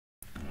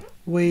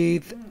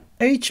with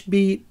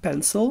HB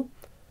pencil,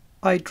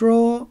 I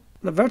draw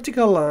a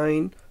vertical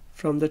line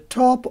from the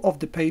top of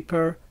the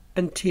paper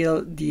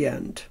until the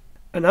end.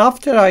 And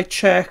after I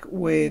check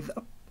with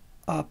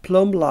a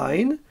plumb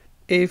line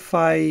if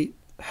I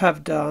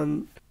have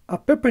done a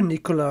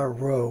perpendicular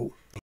row.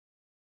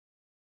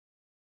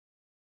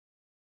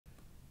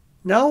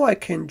 Now I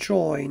can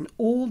join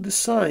all the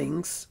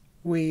signs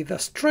with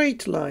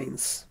straight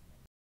lines.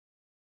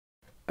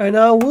 And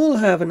I will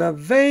have a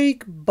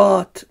vague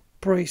but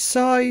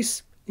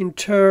precise in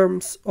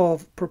terms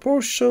of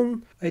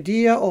proportion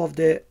idea of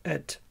the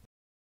head.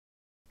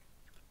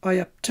 I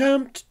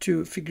attempt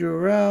to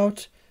figure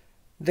out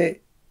the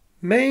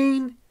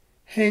main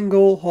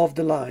angle of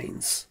the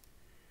lines.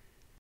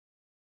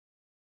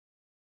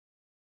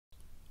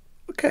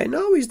 Okay,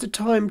 now is the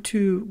time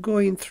to go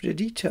in through the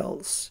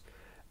details.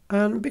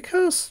 And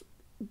because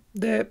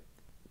the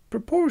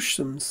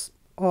proportions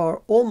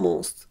are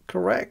almost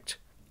correct,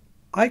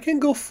 I can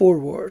go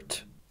forward,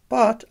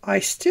 but I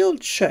still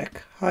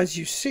check, as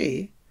you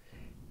see,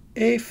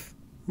 if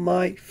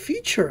my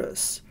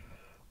features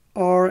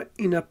are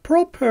in a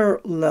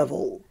proper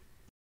level.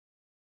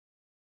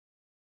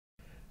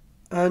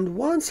 And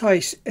once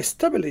I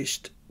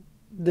established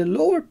the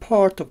lower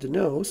part of the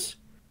nose,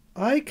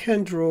 I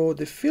can draw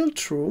the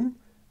philtrum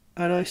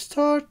and I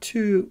start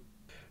to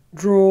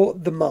draw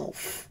the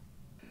mouth.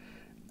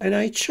 And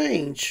I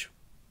change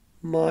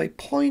my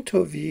point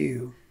of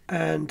view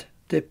and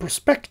the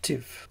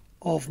perspective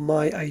of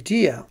my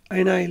idea.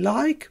 And I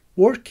like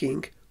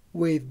working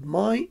with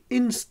my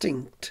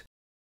instinct.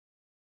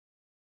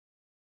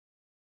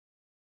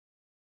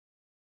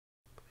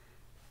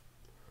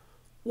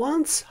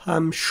 Once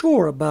I'm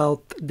sure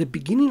about the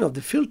beginning of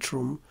the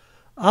philtrum,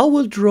 I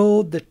will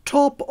draw the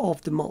top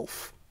of the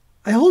mouth.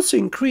 I also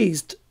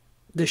increased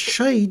the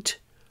shade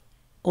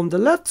on the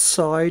left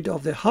side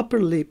of the upper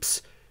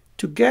lips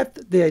to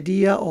get the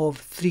idea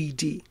of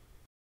 3D.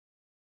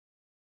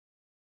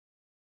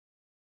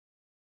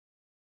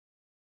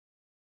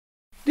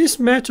 This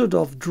method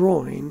of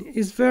drawing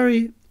is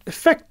very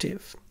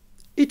effective.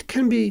 It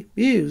can be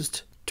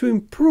used to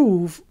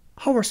improve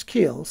our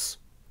skills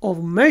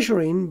of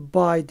measuring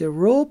by the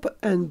rope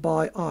and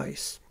by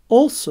eyes.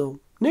 Also,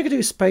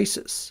 negative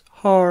spaces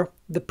are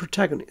the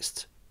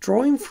protagonist.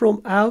 Drawing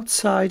from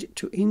outside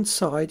to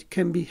inside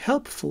can be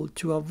helpful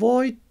to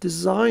avoid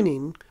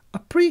designing a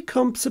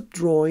pre-concept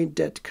drawing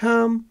that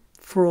comes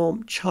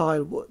from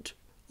childhood.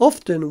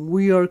 Often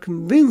we are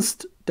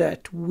convinced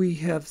that we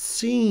have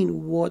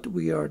seen what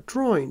we are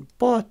drawing,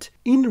 but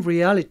in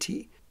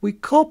reality we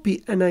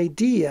copy an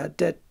idea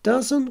that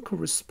doesn't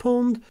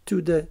correspond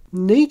to the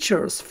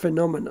nature's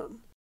phenomenon.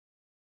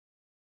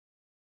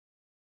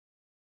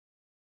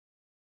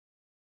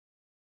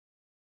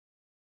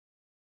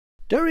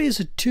 There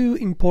is two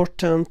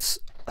important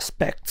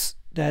aspects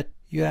that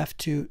you have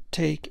to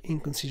take in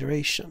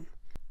consideration.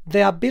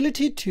 The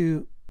ability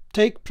to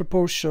take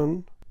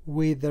proportion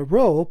with the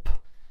rope,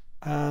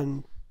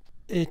 and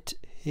it's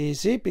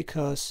easy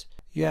because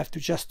you have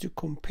to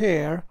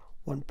compare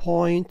one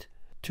point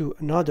to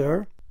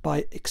another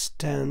by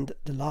extend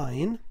the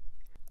line.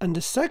 And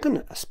the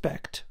second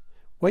aspect,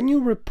 when you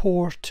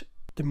report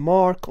the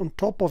mark on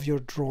top of your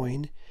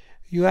drawing,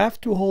 you have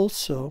to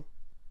also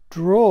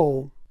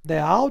draw the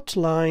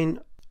outline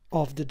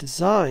of the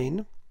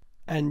design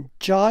and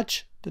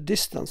judge the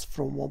distance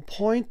from one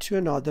point to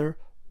another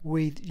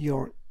with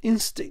your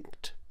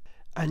instinct.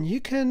 And you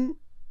can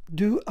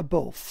do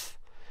both,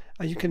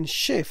 and you can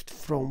shift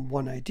from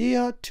one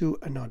idea to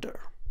another.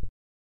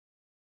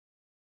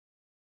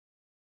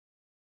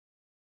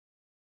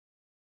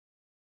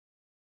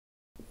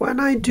 When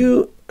I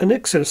do an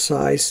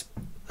exercise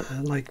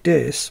like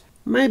this,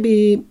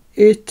 maybe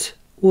it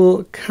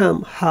will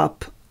come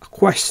up a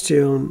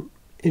question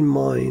in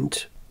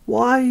mind.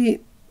 Why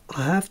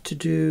I have to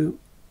do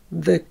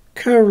the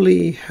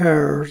curly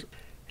hair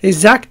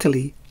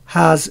exactly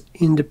as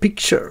in the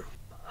picture?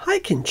 I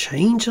can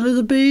change a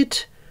little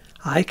bit,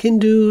 I can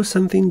do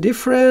something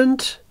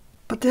different,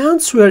 but the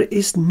answer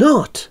is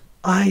not.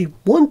 I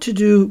want to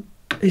do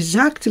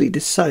exactly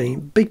the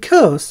same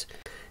because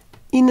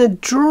in a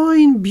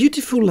drawing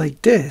beautiful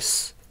like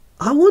this,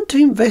 I want to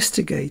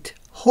investigate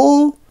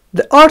how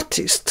the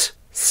artist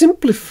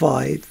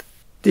simplified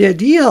the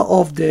idea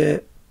of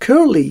the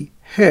curly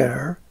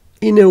hair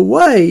in a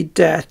way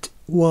that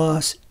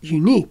was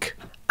unique.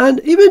 And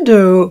even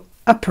though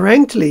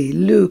apparently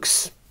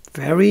looks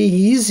very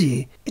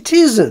easy, it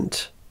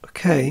isn't.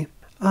 Okay.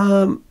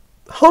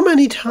 How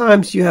many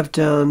times you have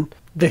done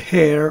the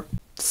hair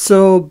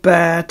so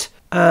bad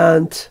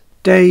and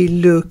they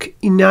look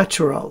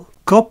unnatural?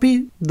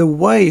 Copy the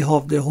way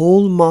of the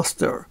old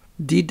master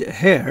did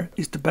hair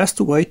is the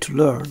best way to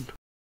learn.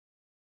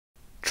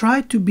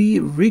 Try to be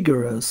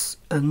rigorous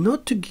and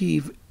not to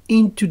give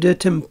into the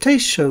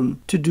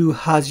temptation to do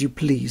as you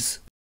please.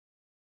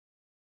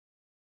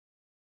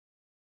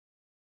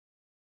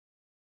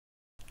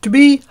 To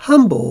be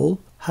humble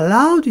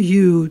allowed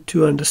you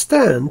to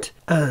understand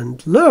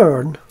and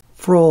learn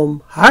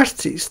from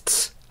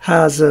artists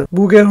as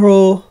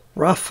Bouguereau,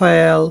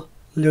 Raphael,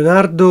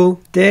 Leonardo,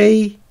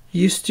 they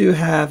used to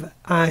have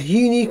a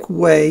unique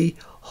way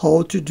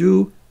how to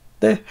do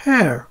the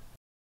hair.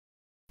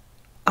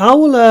 I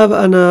will have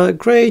a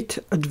great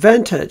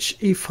advantage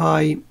if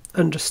I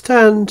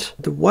understand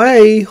the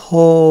way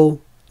how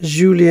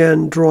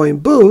Julien drawing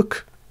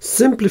book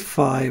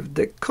simplified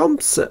the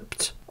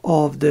concept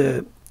of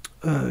the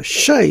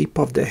shape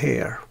of the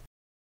hair.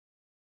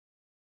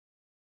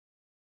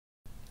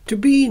 To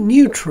be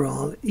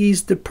neutral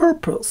is the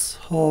purpose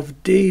of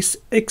this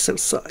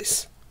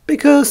exercise,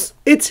 because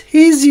it's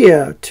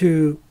easier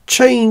to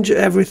change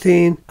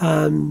everything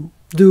and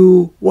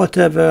do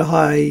whatever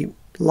I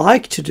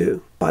like to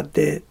do. But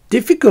the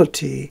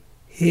difficulty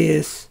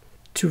is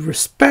to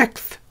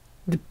respect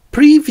the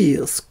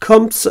previous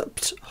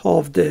concept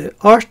of the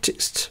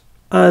artist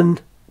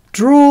and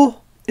draw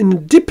in a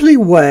deeply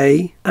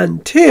way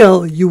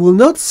until you will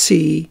not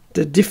see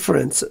the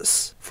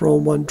differences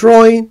from one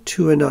drawing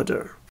to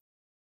another.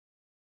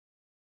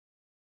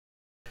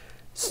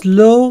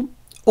 Slow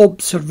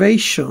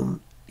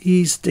observation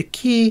is the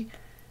key,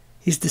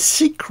 is the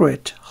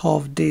secret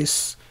of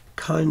this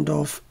kind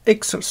of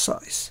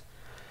exercise.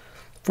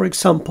 For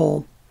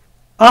example,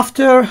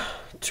 after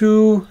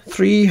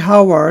 2-3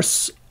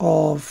 hours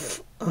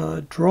of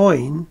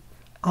drawing,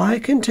 I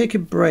can take a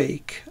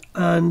break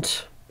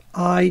and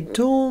I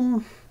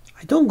don't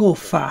go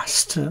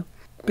fast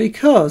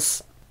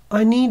because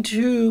I need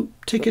to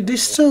take a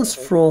distance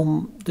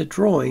from the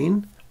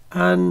drawing,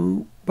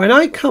 and when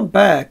I come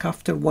back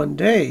after one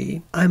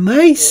day, I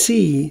may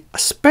see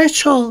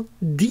special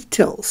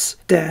details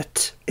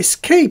that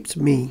escaped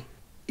me.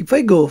 If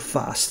I go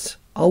fast,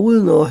 I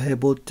will not be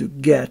able to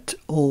get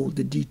all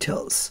the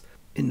details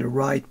in the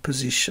right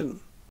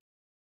position.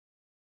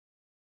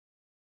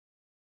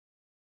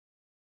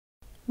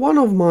 One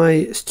of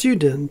my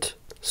students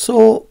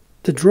saw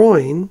the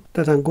drawing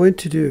that I'm going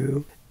to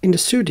do in the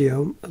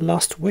studio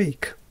last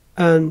week,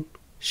 and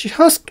she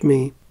asked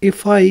me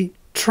if I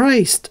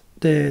traced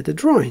the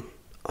drawing,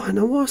 and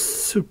I was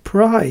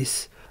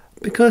surprised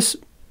because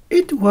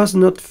it was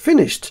not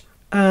finished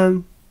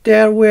and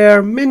there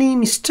were many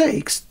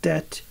mistakes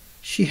that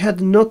she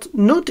had not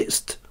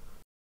noticed.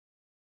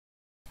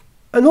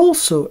 And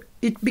also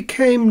it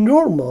became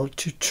normal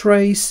to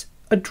trace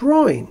a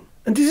drawing,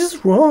 and this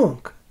is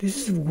wrong. This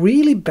is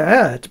really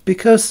bad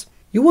because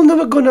you will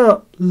never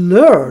gonna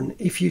learn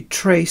if you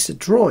trace a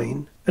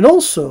drawing, and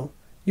also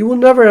you will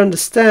never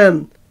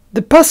understand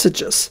the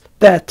passages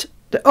that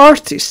the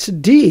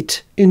artist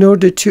did in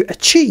order to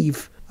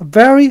achieve a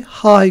very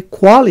high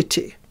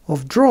quality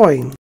of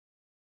drawing.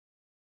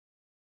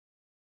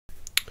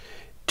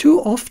 Too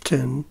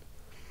often,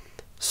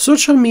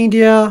 social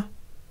media,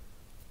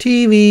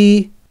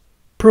 TV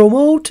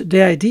promote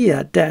the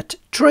idea that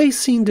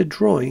tracing the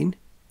drawing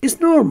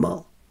is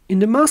normal. In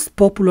the most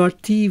popular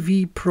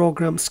TV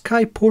program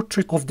Sky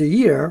Portrait of the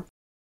Year,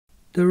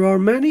 there are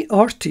many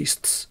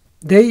artists.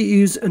 They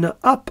use an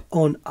app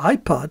on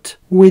iPad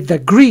with a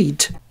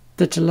grid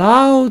that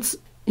allows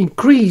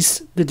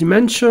increase the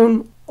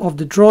dimension of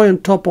the drawing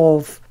on top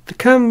of the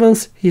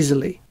canvas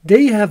easily.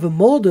 They have a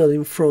model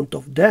in front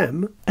of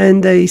them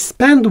and they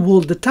spend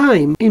all the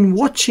time in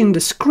watching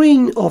the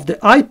screen of the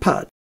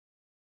iPad.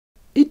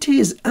 It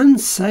is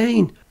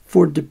insane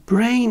for the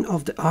brain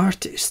of the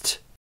artist.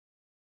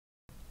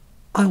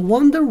 I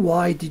wonder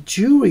why the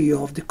jury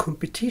of the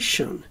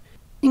competition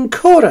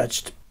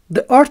encouraged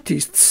the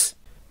artists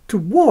to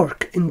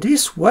work in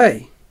this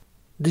way.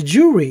 The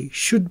jury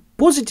should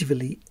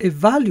positively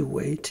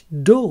evaluate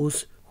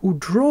those who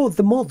draw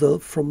the model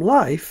from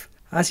life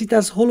as it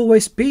has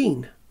always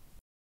been.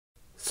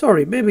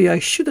 Sorry, maybe I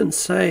shouldn't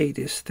say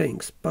these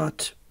things,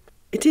 but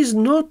it is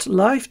not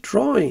life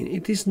drawing,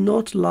 it is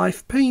not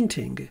life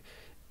painting.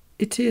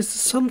 It is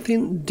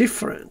something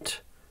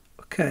different,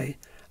 okay?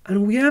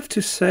 And we have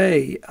to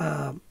say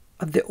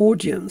at the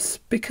audience,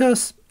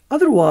 because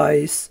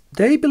otherwise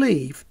they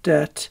believe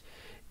that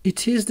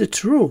it is the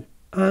truth,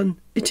 and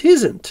it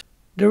isn't.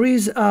 There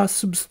is a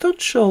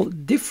substantial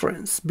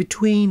difference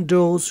between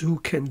those who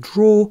can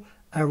draw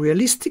a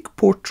realistic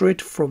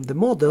portrait from the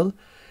model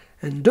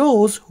and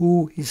those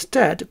who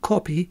instead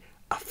copy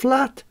a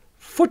flat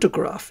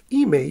photograph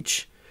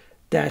image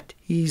that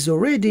is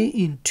already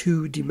in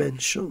 2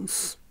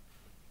 dimensions.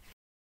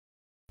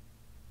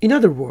 In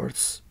other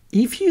words,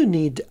 if you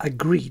need a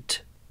grid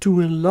to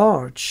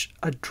enlarge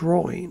a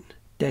drawing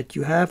that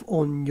you have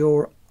on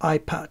your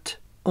iPad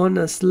on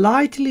a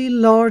slightly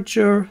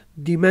larger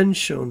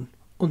dimension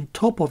on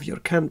top of your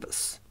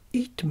canvas,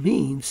 it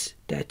means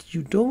that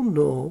you don't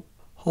know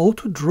how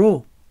to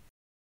draw.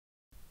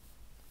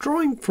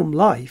 Drawing from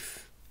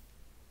life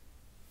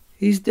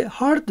is the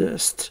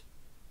hardest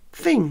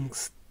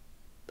things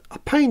a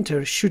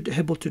painter should be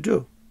able to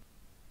do.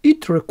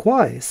 It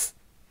requires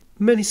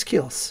many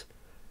skills,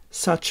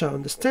 such as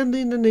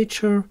understanding the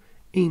nature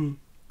in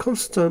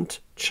constant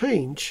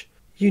change.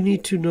 You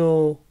need to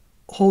know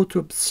how to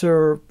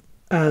observe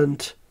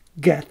and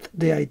get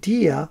the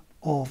idea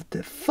of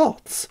the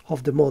thoughts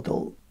of the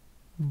model.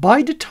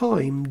 By the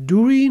time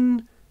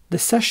during the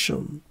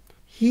session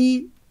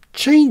he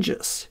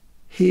changes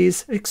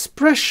his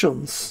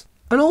expressions,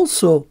 and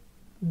also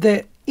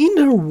the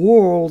inner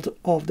world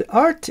of the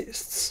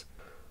artists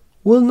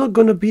will not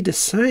gonna be the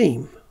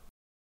same.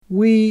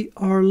 We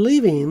are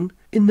living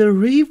in a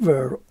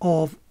river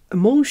of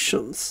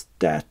emotions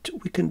that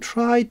we can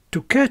try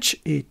to catch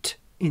it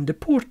in the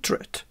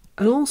portrait.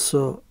 And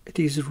also it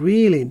is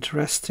really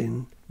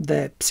interesting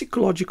the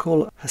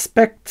psychological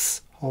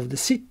aspects of the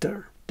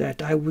sitter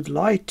that I would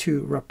like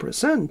to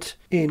represent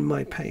in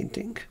my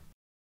painting.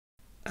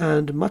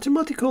 And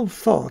mathematical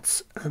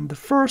thoughts and the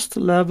first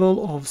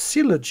level of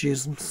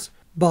syllogisms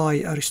by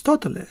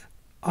Aristotle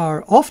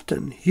are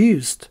often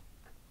used,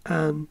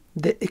 and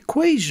the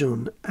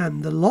equation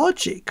and the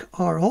logic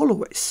are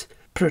always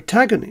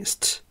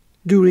protagonists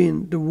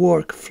during the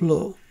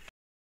workflow.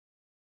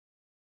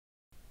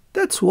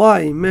 That's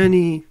why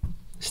many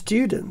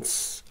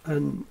students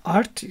and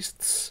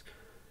artists,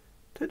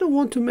 they don't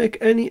want to make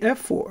any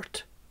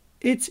effort.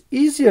 It's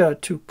easier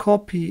to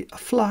copy a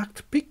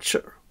flat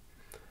picture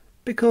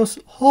because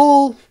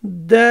all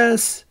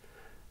these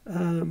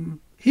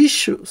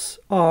issues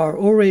are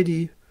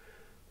already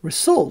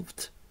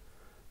resolved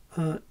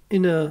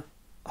in a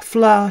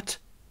flat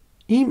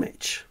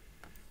image.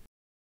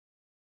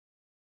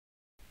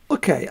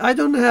 Okay, I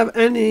don't have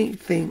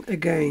anything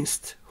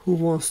against who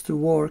wants to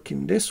work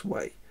in this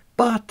way,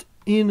 but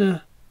in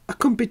a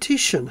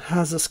competition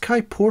has a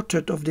sky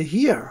portrait of the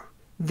year,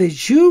 the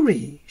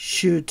jury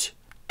should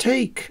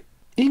take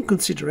in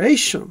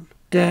consideration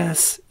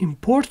these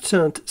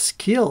important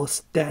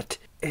skills that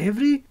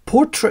every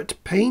portrait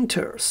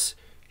painters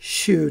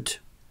should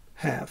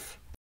have.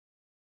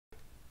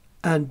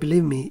 And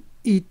believe me,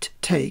 it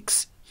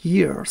takes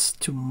years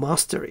to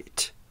master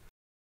it.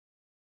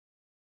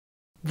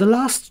 The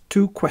last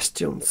two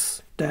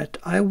questions that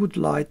I would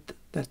like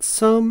that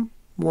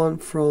someone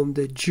from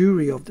the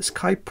jury of the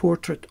Sky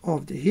Portrait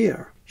of the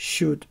Year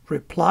should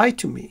reply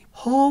to me.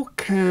 How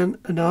can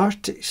an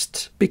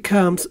artist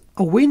become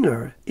a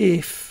winner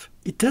if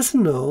it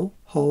doesn't know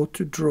how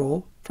to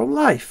draw from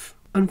life?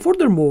 And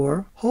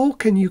furthermore, how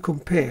can you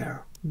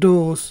compare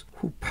those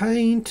who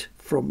paint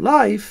from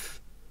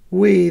life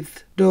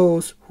with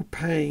those who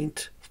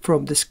paint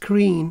from the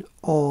screen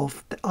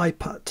of the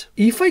iPad?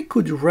 If I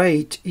could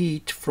rate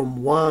it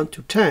from 1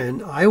 to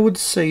 10, I would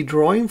say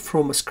drawing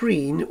from a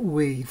screen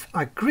with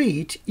a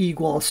grid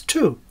equals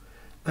 2,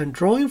 and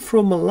drawing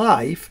from a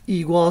life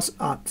equals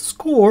a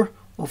score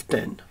of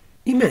 10.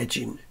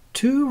 Imagine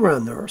two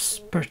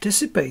runners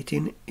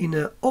participating in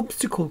an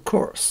obstacle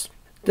course.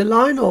 The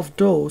line of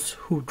those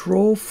who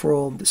draw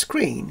from the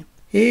screen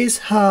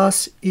is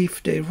as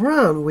if they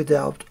ran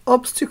without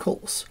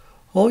obstacles,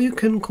 or you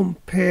can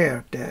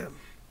compare them.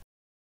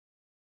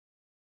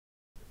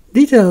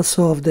 Details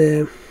of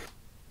the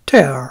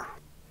tear.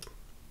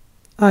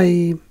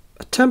 I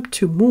attempt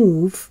to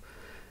move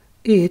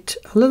it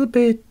a little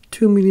bit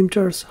 2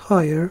 millimeters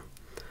higher.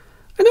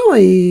 I know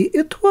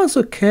it was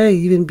okay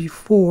even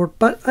before,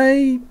 but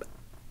I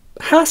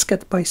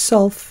asked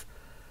myself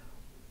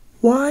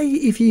why,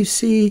 if you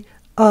see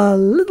a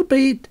little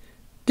bit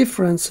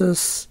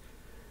differences,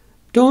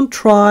 don't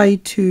try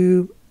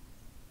to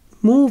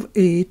move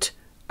it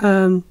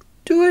and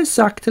do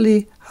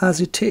exactly as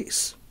it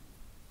is.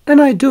 And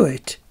I do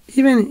it,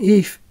 even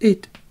if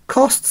it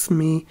costs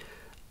me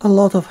a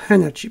lot of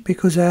energy,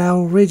 because I have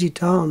already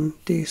done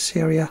this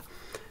area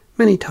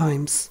many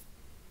times.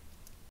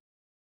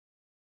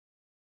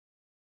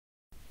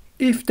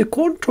 If the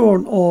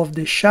contour of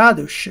the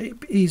shadow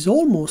shape is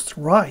almost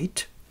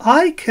right,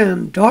 I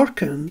can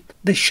darken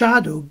the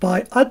shadow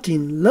by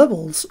adding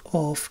levels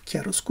of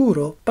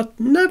chiaroscuro, but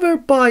never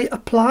by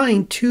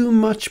applying too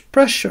much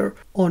pressure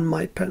on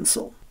my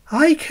pencil.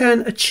 I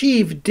can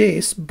achieve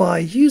this by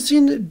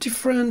using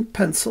different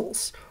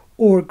pencils,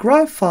 or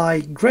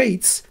graphite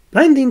grades,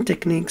 blending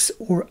techniques,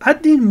 or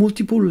adding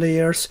multiple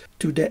layers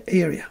to the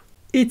area.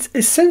 It's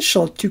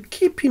essential to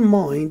keep in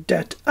mind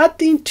that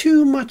adding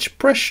too much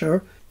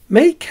pressure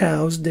may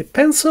cause the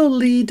pencil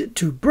lead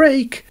to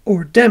break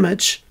or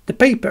damage the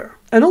paper,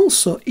 and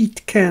also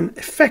it can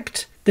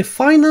affect the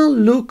final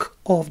look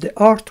of the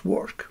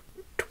artwork.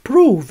 To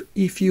prove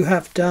if you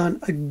have done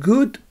a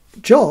good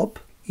job,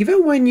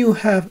 even when you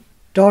have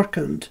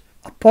darkened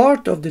a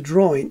part of the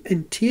drawing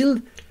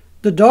until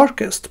the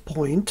darkest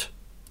point,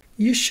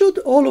 you should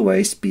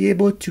always be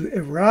able to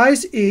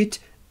erase it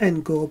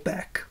and go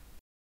back.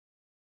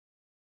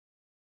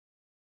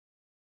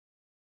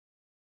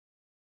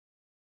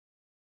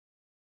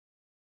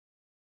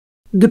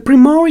 The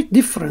primary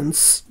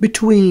difference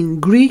between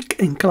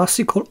Greek and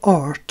classical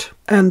art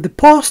and the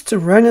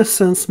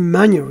post-Renaissance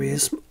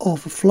mannerism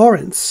of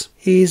Florence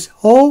is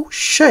how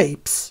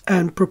shapes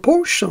and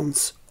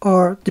proportions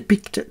are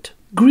depicted.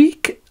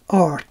 Greek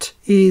art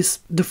is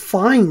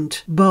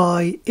defined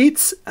by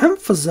its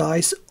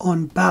emphasis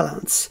on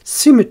balance,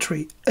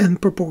 symmetry,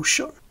 and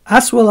proportion,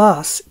 as well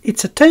as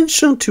its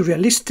attention to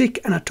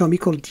realistic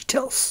anatomical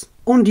details.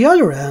 On the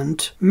other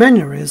hand,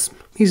 mannerism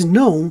is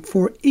known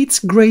for its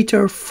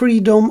greater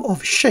freedom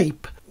of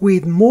shape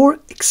with more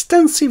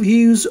extensive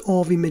use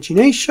of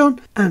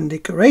imagination and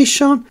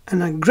decoration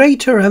and a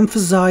greater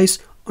emphasis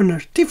on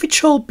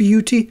artificial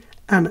beauty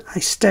and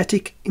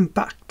aesthetic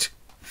impact.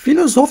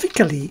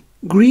 Philosophically,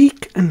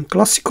 Greek and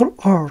classical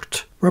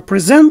art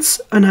represents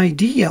an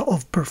idea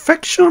of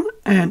perfection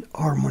and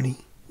harmony,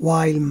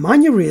 while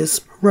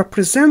mannerism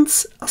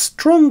represents a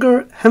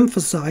stronger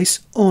emphasis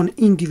on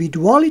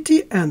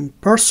individuality and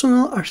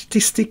personal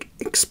artistic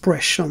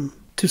expression.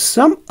 To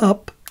sum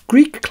up,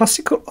 Greek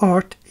classical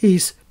art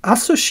is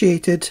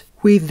associated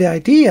with the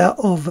idea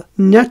of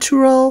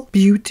natural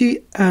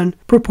beauty and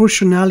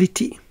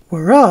proportionality,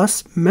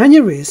 whereas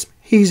mannerism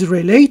is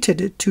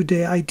related to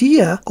the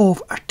idea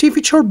of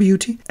artificial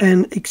beauty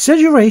and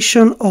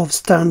exaggeration of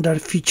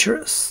standard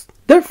features.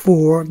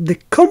 Therefore, the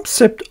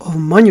concept of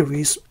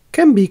mannerism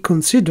can be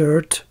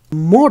considered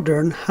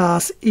modern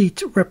as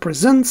it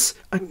represents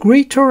a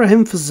greater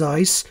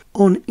emphasis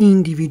on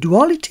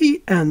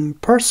individuality and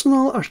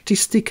personal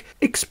artistic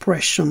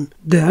expression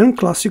than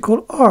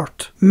classical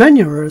art.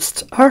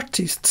 Mannerist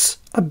artists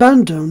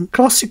abandon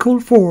classical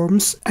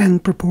forms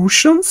and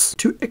proportions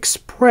to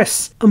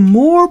express a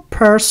more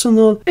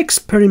personal,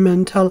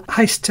 experimental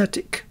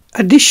aesthetic.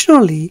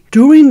 Additionally,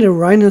 during the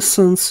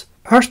Renaissance,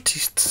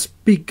 artists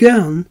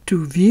began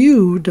to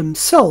view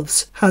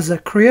themselves as a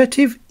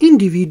creative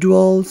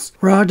individuals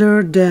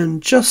rather than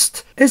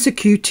just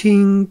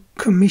executing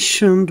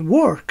commissioned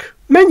work.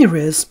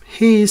 Mannerism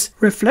is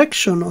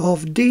reflection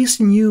of this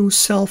new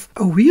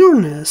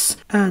self-awareness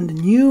and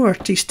new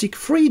artistic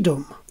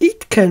freedom.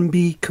 It can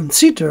be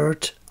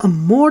considered a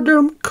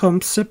modern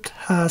concept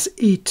as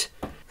it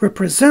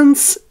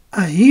represents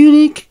a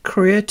unique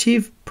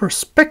creative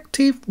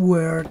perspective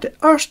where the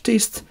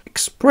artist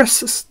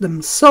expresses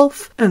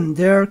themselves and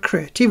their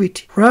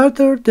creativity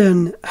rather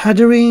than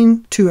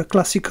adhering to a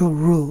classical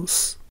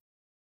rules.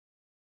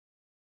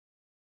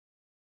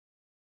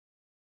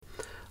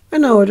 I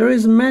know there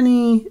is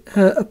many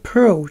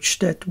approach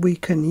that we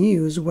can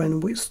use when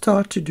we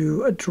start to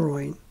do a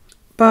drawing,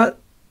 but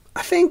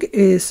I think it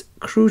is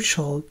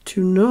crucial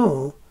to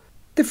know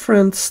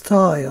different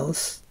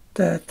styles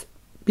that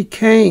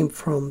became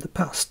from the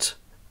past,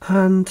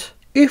 and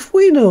if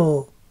we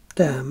know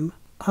them,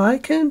 I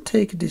can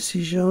take a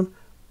decision.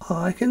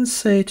 I can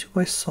say to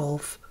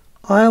myself,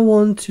 I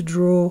want to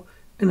draw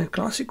in a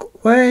classical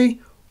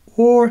way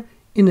or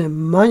in a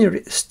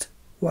mannerist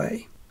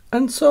way,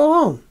 and so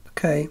on.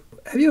 Okay,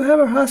 have you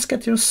ever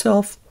asked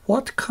yourself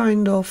what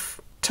kind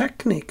of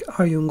technique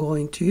are you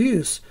going to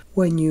use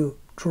when you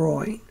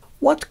drawing?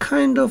 What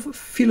kind of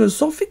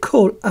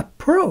philosophical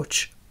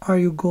approach are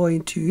you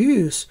going to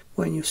use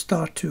when you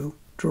start to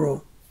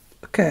draw?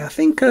 Okay, I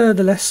think the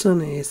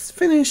lesson is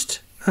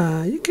finished.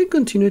 You can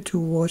continue to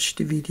watch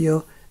the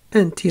video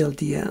until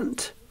the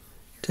end.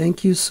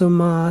 Thank you so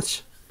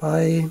much.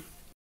 Bye.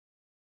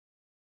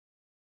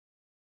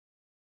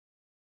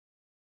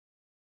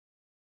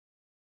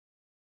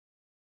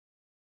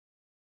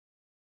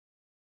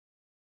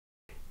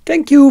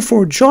 Thank you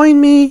for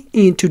joining me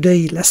in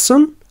today's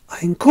lesson. I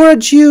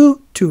encourage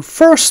you to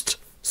first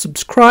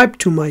subscribe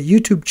to my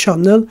YouTube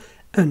channel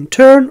and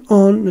turn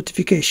on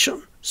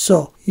notification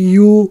so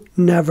you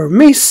never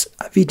miss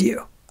a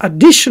video.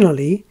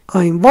 Additionally,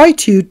 I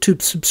invite you to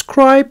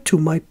subscribe to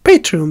my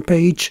Patreon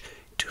page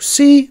to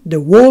see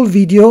the whole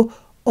video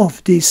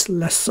of this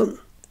lesson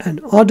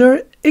and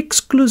other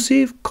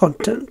exclusive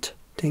content.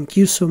 Thank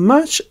you so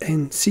much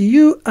and see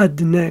you at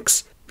the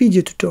next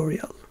video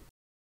tutorial.